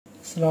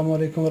Assalamu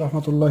alaikum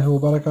warahmatullahi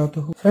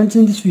wabarakatuh. Friends,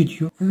 in this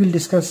video we will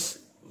discuss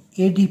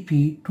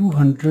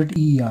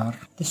ADP-200ER,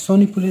 the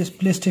Sony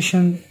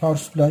PlayStation power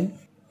supply.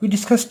 We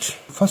discussed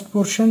first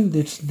portion,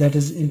 that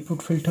is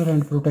input filter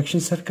and protection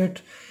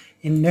circuit.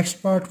 In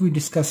next part we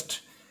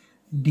discussed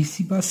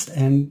DC bus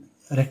and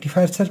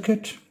rectifier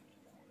circuit.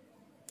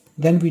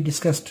 Then we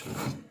discussed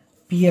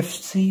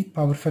PFC,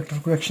 power factor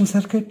correction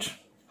circuit,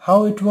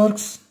 how it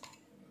works.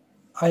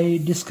 I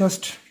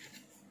discussed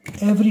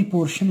every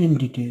portion in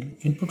detail: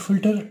 input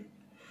filter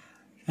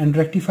and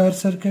rectifier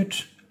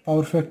circuit,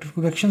 power factor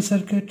correction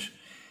circuit,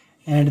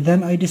 and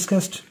then I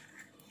discussed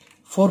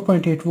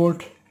 4.8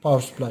 volt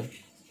power supply.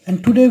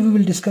 And today we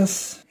will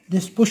discuss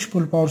this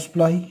push-pull power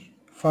supply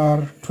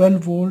for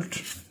 12 volt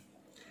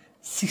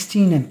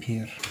 16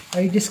 ampere.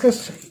 I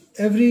discussed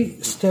every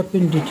step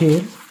in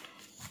detail.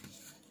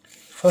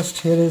 First,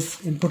 here is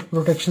input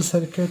protection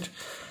circuit,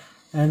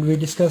 and we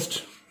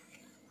discussed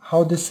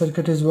how this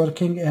circuit is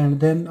working, and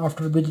then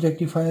after bridge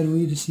rectifier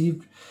we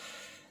received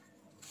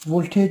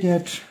voltage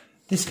at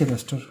this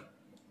capacitor.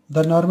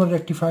 The normal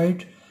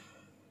rectified,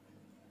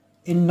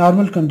 in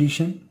normal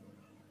condition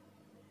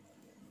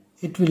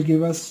it will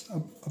give us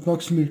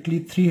approximately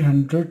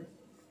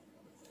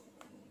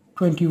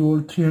 320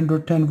 volt,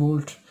 310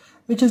 volt,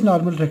 which is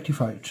normal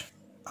rectified.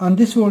 On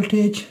this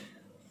voltage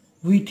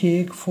we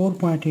take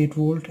 4.8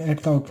 volt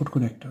at the output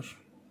connector,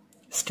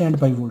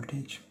 standby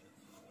voltage.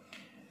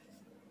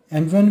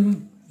 And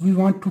when we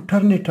want to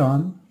turn it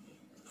on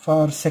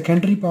for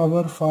secondary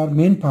power, for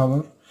main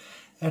power,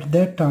 at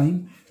that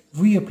time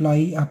we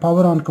apply a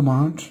power on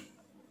command.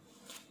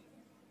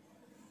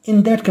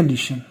 In that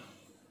condition,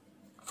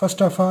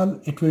 first of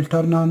all, it will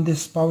turn on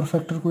this power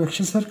factor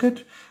correction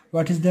circuit.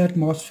 What is that?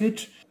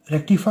 MOSFET,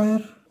 rectifier,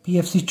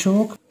 PFC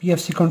choke,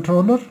 PFC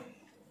controller,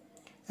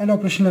 and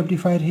operational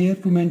amplifier here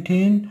to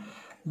maintain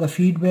the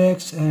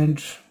feedbacks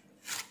and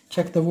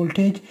check the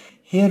voltage.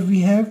 Here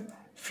we have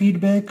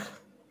feedback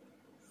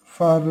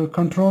for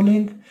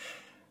controlling.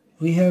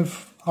 We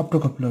have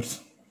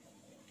optocouplers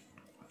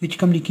which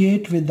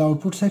communicate with the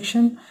output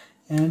section,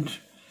 and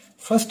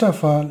first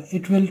of all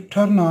it will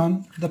turn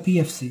on the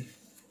PFC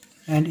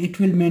and it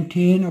will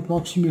maintain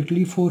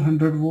approximately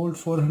 400 volt,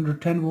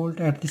 410 volt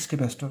at this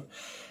capacitor.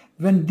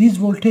 When this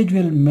voltage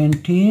will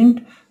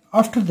maintained,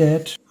 after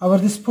that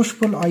this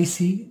push-pull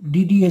IC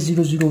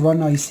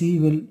DDA001AG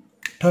will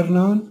turn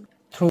on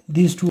through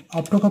these two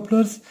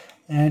optocouplers,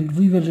 and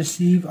we will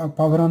receive a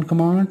power on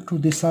command to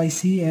this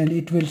IC, and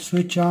it will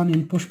switch on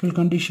in push-pull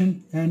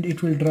condition, and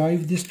it will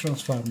drive this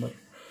transformer,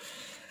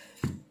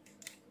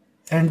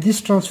 and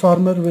this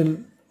transformer will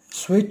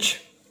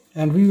switch,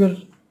 and we will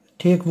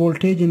take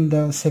voltage in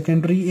the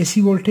secondary AC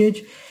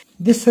voltage.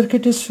 This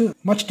circuit is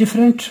much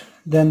different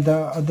than the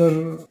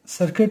other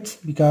circuits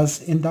because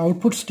in the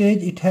output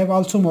stage it have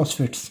also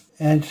MOSFETs,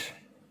 and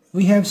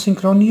we have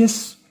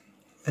synchronous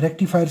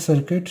rectifier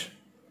circuit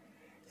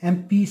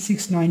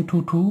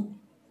MP6922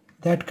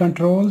 that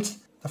controls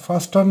the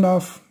fast turn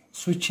off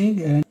switching,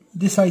 and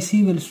this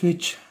IC will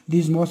switch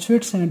these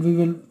MOSFETs and we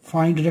will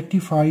find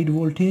rectified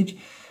voltage,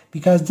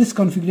 because this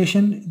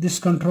configuration, this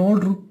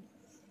controlled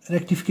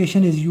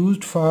rectification is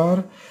used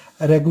for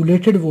a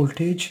regulated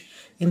voltage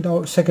in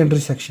the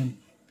secondary section.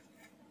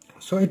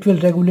 So it will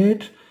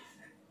regulate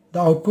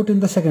the output in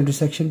the secondary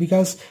section,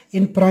 because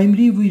in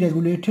primary we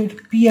regulated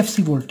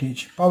PFC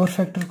voltage, power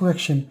factor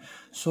correction.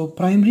 So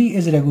primary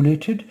is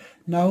regulated.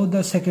 Now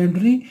the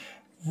secondary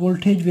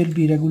voltage will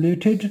be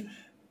regulated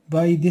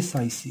by this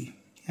IC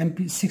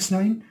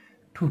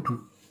MP6922.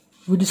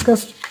 We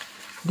discussed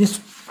this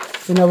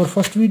in our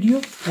first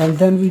video, and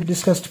then we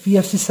discussed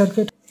PFC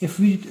circuit. If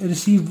we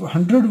receive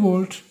 100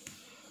 volt,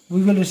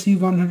 we will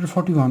receive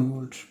 141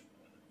 volt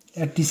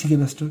at DC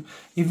capacitor.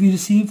 If we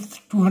receive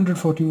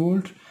 240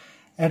 volt,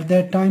 at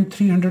that time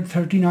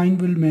 339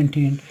 will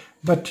maintain,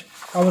 but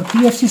our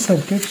PFC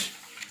circuit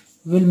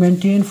will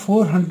maintain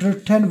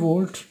 410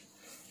 volt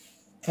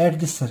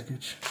at this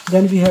circuit.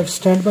 Then we have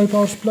standby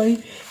power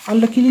supply.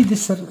 Unluckily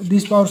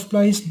these power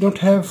supplies don't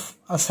have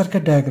a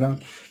circuit diagram,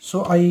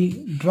 so I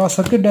draw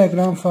circuit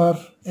diagram for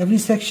every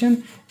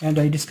section and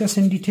I discuss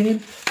in detail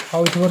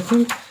how it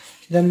working.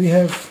 Then we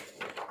have,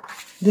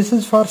 this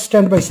is for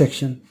standby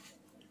section.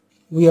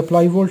 We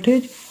apply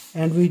voltage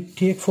and we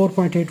take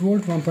 4.8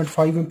 volt,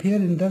 1.5 ampere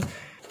in the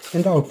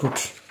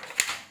output.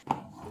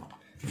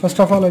 First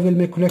of all, I will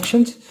make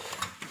connections.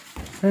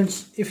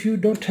 Friends, if you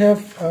don't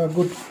have a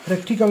good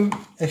practical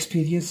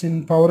experience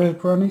in power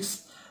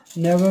electronics,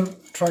 never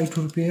try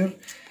to repair,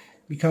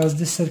 because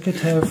this circuit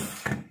have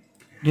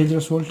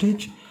dangerous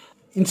voltage.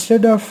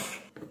 Instead of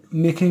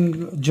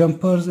making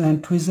jumpers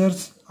and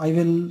tweezers, I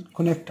will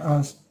connect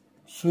a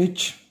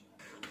switch.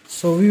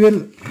 So we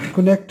will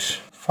connect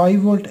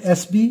 5 volt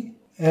SB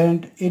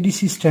and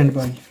ADC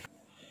standby.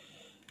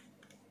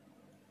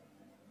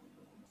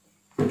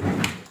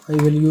 I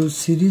will use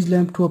series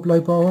lamp to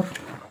apply power.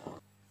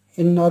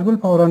 In normal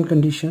power on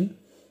condition,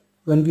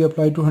 when we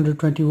apply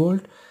 220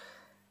 volt,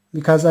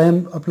 because I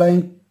am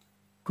applying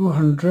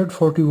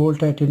 240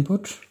 volt at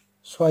input,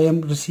 so I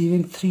am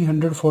receiving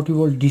 340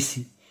 volt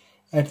DC.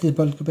 at this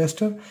bulk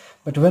capacitor.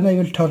 But when I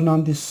will turn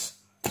on this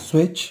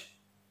switch,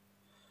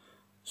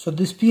 so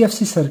this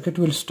PFC circuit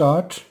will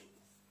start.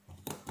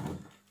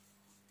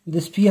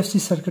 This PFC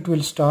circuit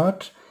will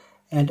start,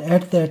 and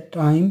at that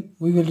time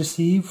we will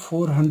receive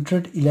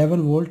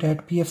 411 volt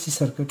at PFC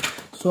circuit.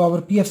 So our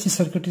PFC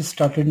circuit is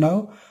started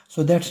now.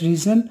 So that's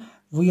reason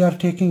we are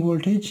taking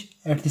voltage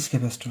at this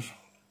capacitor.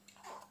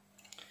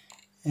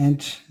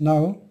 And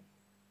now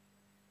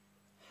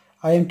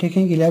I am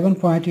taking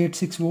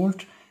 11.86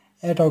 volt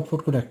at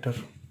output connector.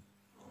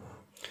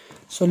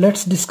 So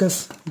let's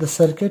discuss the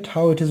circuit,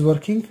 how it is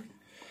working.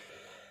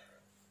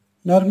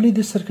 Normally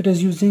this circuit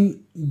is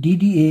using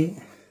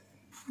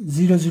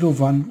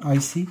DDA001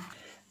 IC.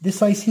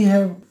 This IC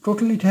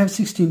it have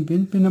 16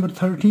 pin. Pin number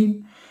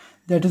 13,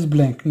 that is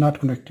blank, not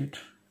connected.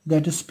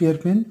 That is spare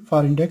pin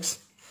for index.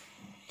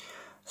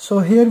 So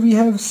here we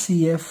have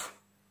CF,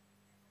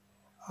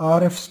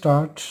 RF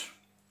start,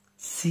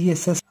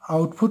 CSS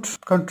output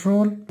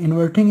control,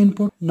 inverting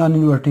input,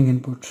 non-inverting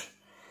input,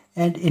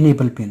 and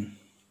enable pin.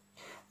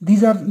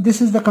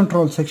 This is the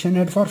control section.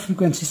 And for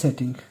frequency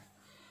setting,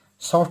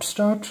 soft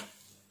start,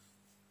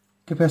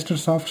 capacitor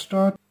soft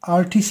start,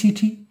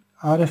 RTCT,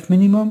 RF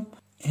minimum.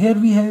 Here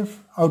we have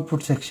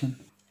output section,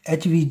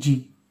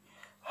 HVG,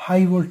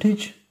 high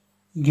voltage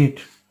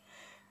gate.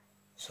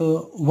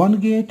 So one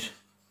gate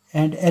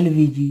and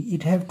LVG,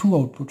 it have two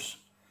outputs,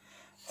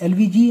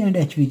 LVG and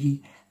HVG.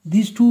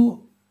 These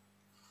two,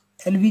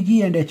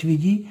 LVG and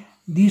HVG,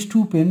 these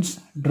two pins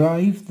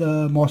drive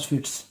the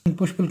MOSFETs in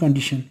push-pull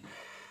condition.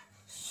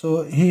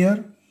 So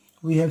here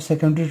we have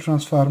secondary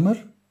transformer,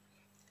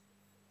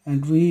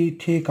 and we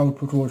take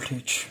output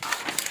voltage.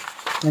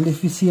 And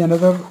if we see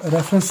another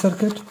reference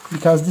circuit,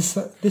 because this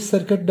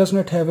circuit does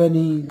not have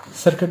any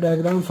circuit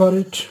diagram for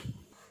it.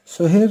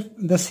 So here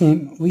the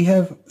same, we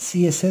have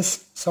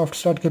CSS soft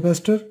start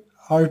capacitor,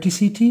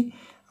 RTCT,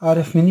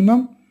 RF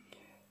minimum,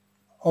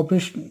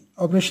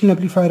 operational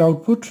amplifier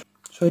output.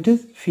 So it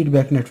is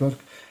feedback network,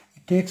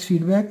 it takes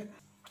feedback.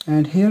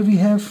 And here we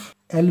have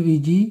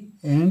LVG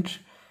and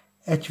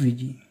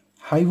HVG,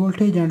 high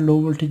voltage and low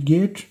voltage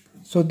gate.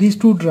 So these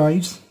two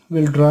drives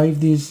will drive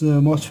these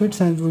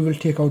MOSFETs, and we will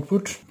take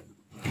output.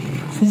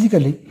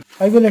 Physically,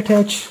 I will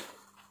attach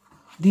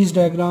these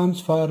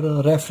diagrams for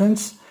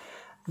reference.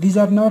 These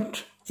are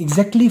not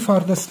exactly for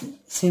the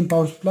same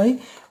power supply,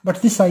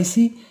 but this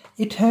IC,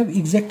 it have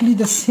exactly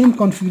the same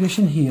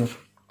configuration here.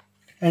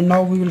 And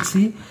now we will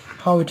see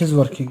how it is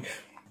working.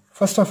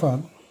 First of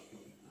all,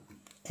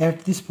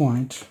 at this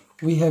point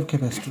we have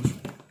capacitor,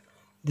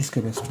 this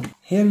capacitor.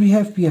 Here we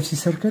have PFC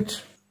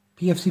circuit,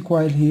 PFC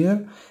coil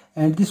here,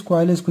 and this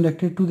coil is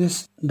connected to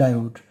this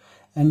diode,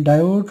 and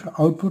diode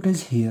output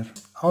is here.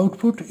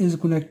 Output is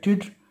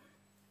connected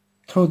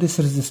through this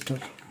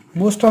resistor.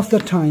 Most of the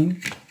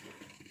time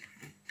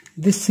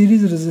this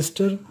series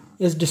resistor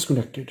is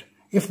disconnected.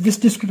 If this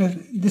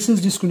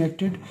is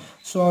disconnected,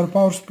 so our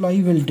power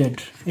supply will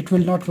dead. It will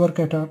not work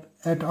at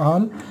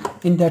all.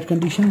 In that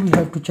condition, we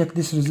have to check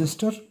this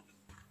resistor.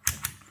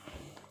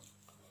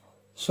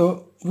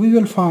 So we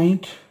will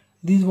find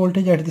these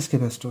voltage at this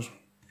capacitor.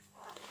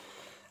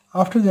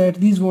 After that,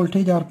 these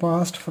voltage are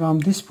passed from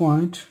this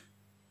point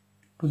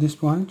to this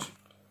point.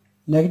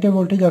 Negative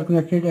voltage are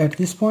connected at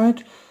this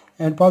point,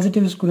 and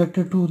positive is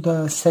connected to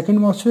the second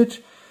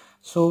MOSFET.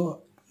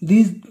 So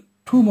these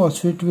two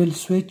MOSFET will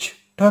switch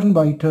turn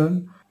by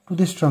turn to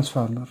this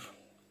transformer.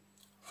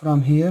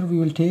 From here we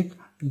will take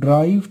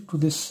drive to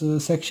this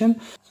section.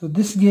 So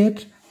this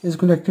gate is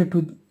connected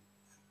to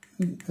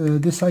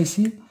this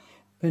IC,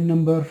 pin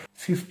number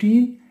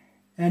 15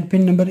 and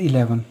pin number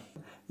 11.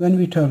 When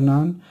we turn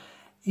on,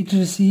 it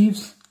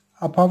receives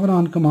a power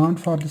on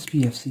command for this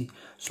PFC.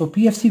 So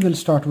PFC will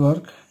start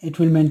work, it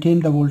will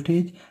maintain the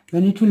voltage.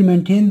 When it will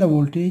maintain the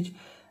voltage,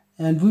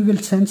 and we will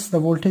sense the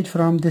voltage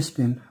from this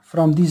pin,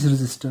 from these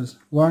resistors,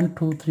 1,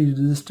 2, 3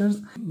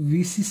 resistors.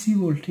 VCC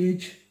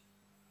voltage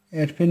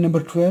at pin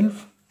number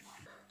 12.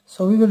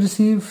 So we will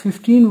receive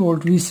 15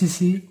 volt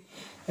VCC,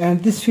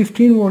 and this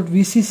 15 volt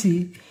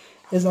VCC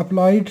is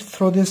applied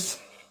through this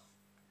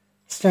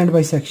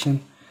standby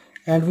section,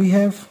 and we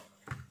have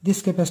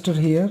this capacitor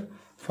here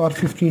for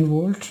 15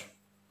 volt.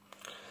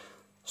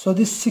 So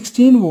this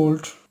 16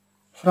 volt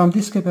from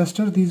this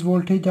capacitor, these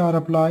voltage are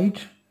applied.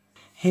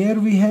 Here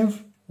we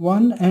have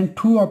 1 and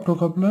 2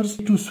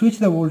 optocouplers to switch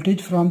the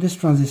voltage from this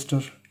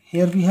transistor.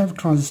 Here we have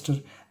transistor.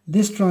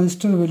 This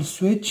transistor will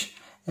switch,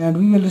 and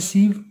we will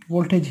receive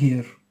voltage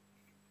here.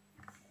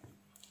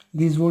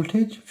 This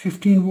voltage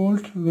 15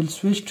 volt will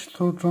switch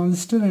through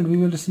transistor, and we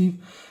will receive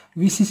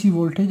VCC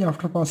voltage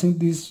after passing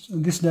this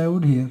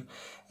diode here.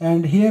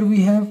 And here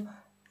we have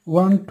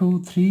 1,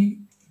 2, 3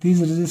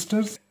 these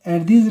resistors,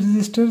 and these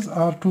resistors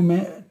are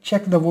to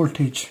check the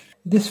voltage.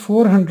 This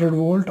 400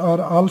 volt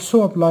are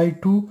also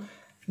applied to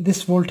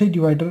this voltage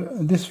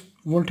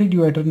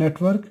divider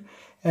network,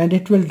 and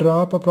it will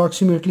drop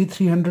approximately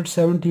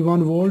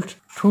 371 volt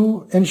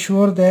to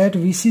ensure that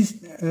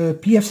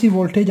PFC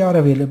voltage are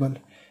available.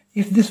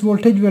 If this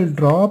voltage will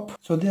drop,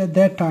 so at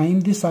that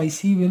time this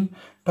IC will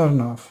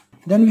turn off.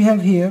 Then we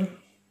have here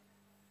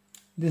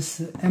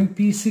this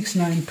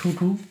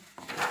MP6922.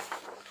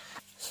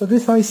 So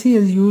this IC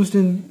is used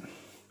in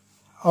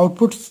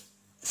output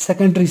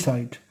secondary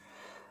side.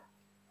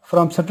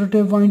 From center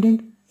tape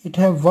winding, it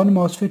have one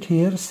MOSFET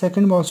here,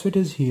 second MOSFET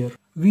is here.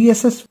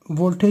 VSS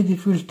voltage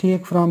it will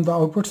take from the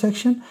output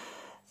section,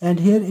 and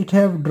here it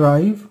have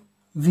drive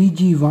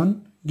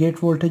VG1, gate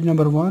voltage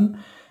number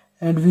 1,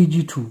 and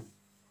VG2.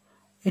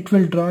 It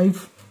will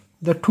drive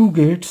the two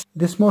gates,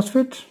 this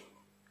MOSFET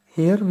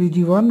here,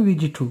 VG1,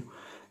 VG2,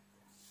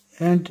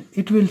 and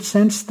it will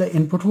sense the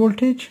input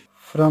voltage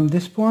from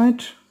this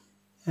point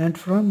and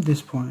from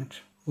this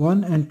point,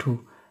 1 and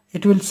 2.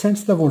 It will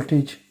sense the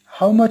voltage,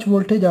 how much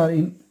voltage are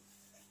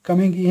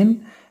coming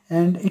in,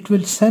 and it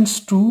will sense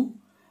 2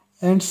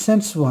 and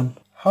sense 1.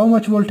 How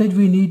much voltage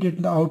we need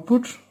in the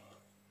output,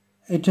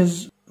 it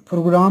is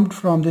programmed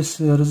from this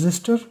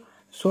resistor.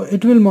 So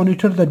it will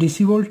monitor the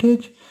DC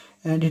voltage,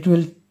 and it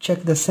will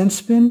check the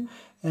sense pin,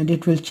 and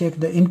it will check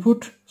the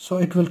input. So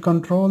it will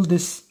control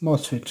this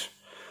MOSFET.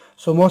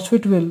 So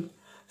MOSFET will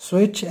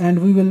switch,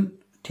 and we will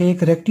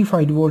take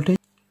rectified voltage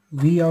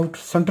V out,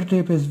 center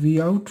tape is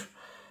V out,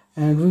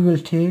 and we will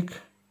take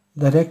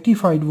the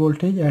rectified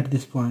voltage at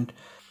this point.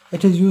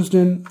 It is used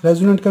in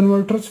resonant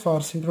converters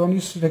for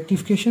synchronous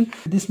rectification.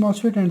 This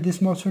MOSFET and this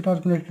MOSFET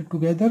are connected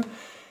together,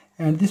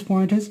 and this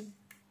point is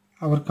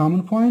our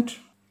common point.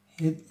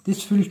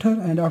 This filter,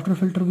 and after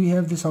filter we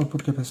have this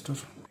output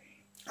capacitor.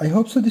 I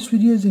hope so this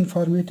video is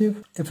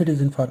informative. If it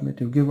is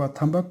informative, give a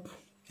thumb up,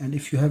 and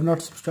if you have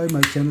not subscribed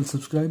my channel,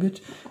 subscribe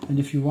it, and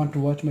if you want to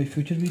watch my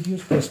future videos,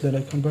 press the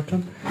like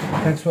button.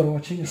 Thanks for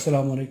watching.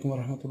 Assalamu alaikum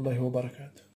warahmatullahi wabarakatuh.